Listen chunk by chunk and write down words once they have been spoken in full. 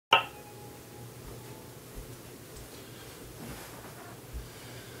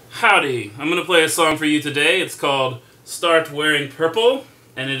Howdy, I'm going to play a song for you today. It's called Start Wearing Purple,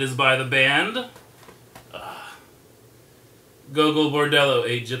 and it is by the band Gogol Bordello,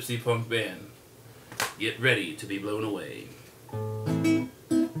 a gypsy punk band. Get ready to be blown away.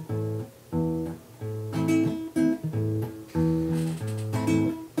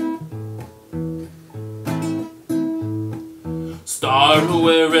 Start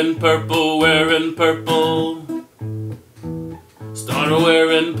wearing purple, wearing purple. Start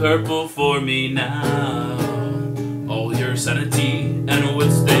wearing purple for me now. All your sanity and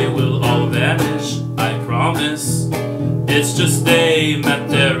wits, they will all vanish, I promise. It's just a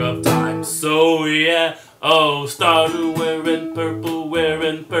matter of time. So yeah, oh, start wearing purple,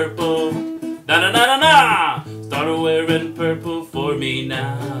 wearing purple. Na na na na na. Start wearing purple for me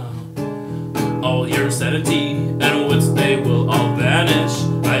now. All your sanity and wits, they will all vanish,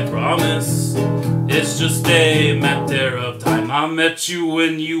 I promise. It's just a matter of time. I met you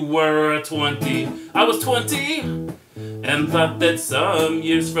when you were 20. I was 20 and thought that some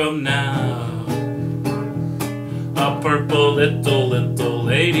years from now a purple little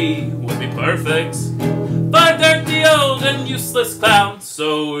lady would be perfect for dirty old and useless clown.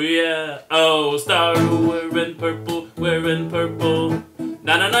 So yeah, oh, start wearing purple, wearing purple.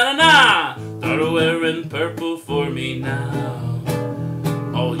 Na na na na na. Start wearing purple for me now.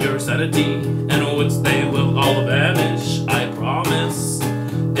 All your sanity and wits, they will all vanish, I promise.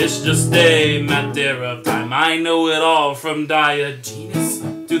 It's just a matter of time. I know it all, from Diogenes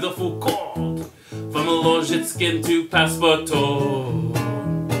to the Foucault, from Logitskin to Passepartout.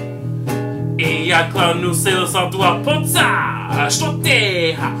 E a clanu selo salto a pozza,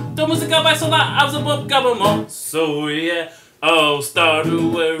 shtoteha. To muzyka vai sola, a zabop gabamo. So yeah, oh, start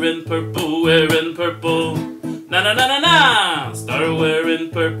wearing purple, wearing purple. Na na na na na. Start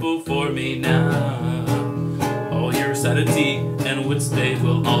wearing purple for me now. All your sanity and wits, they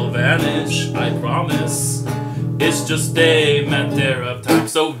will all vanish, I promise. It's just a matter of time.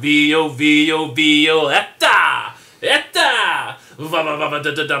 So vio, vio, vio, etta, etta. Vava, vava,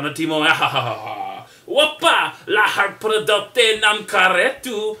 da da da, timo, ah. Wappa, la harprodotte nam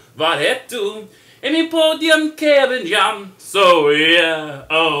caretu, varetu. E mi podium Kevin Jam. So yeah,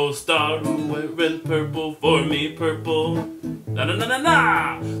 oh, start wearing purple for me, purple. Na na na na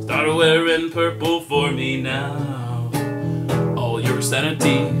na. Start wearing purple for me now. All your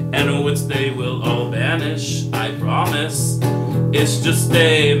sanity and wits, they will all vanish, I promise. It's just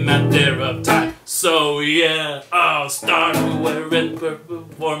a matter of time. So yeah, oh, start wearing purple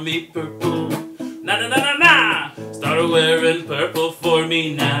for me, purple. Na na na na na. Start wearing purple for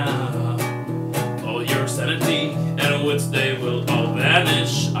me now. Your sanity and wits, they will all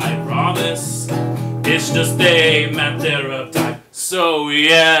vanish, I promise. It's just a matter of time. So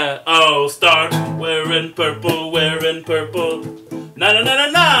yeah, oh, start wearing purple, wearing purple. Na na na na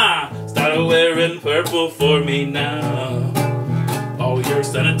na. Start wearing purple for me now. All your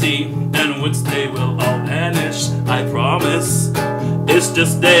sanity and wits, they will all vanish, I promise. It's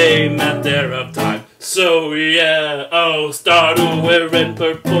just a matter of time. So yeah, oh, start wearing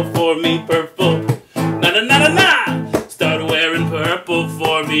purple for me, purple. Na na na na na. Start wearing purple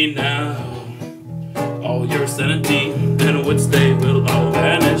for me now. All your sanity and wits, they will all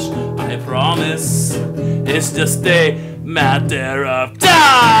vanish, I promise. It's just a matter of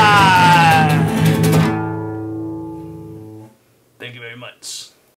time.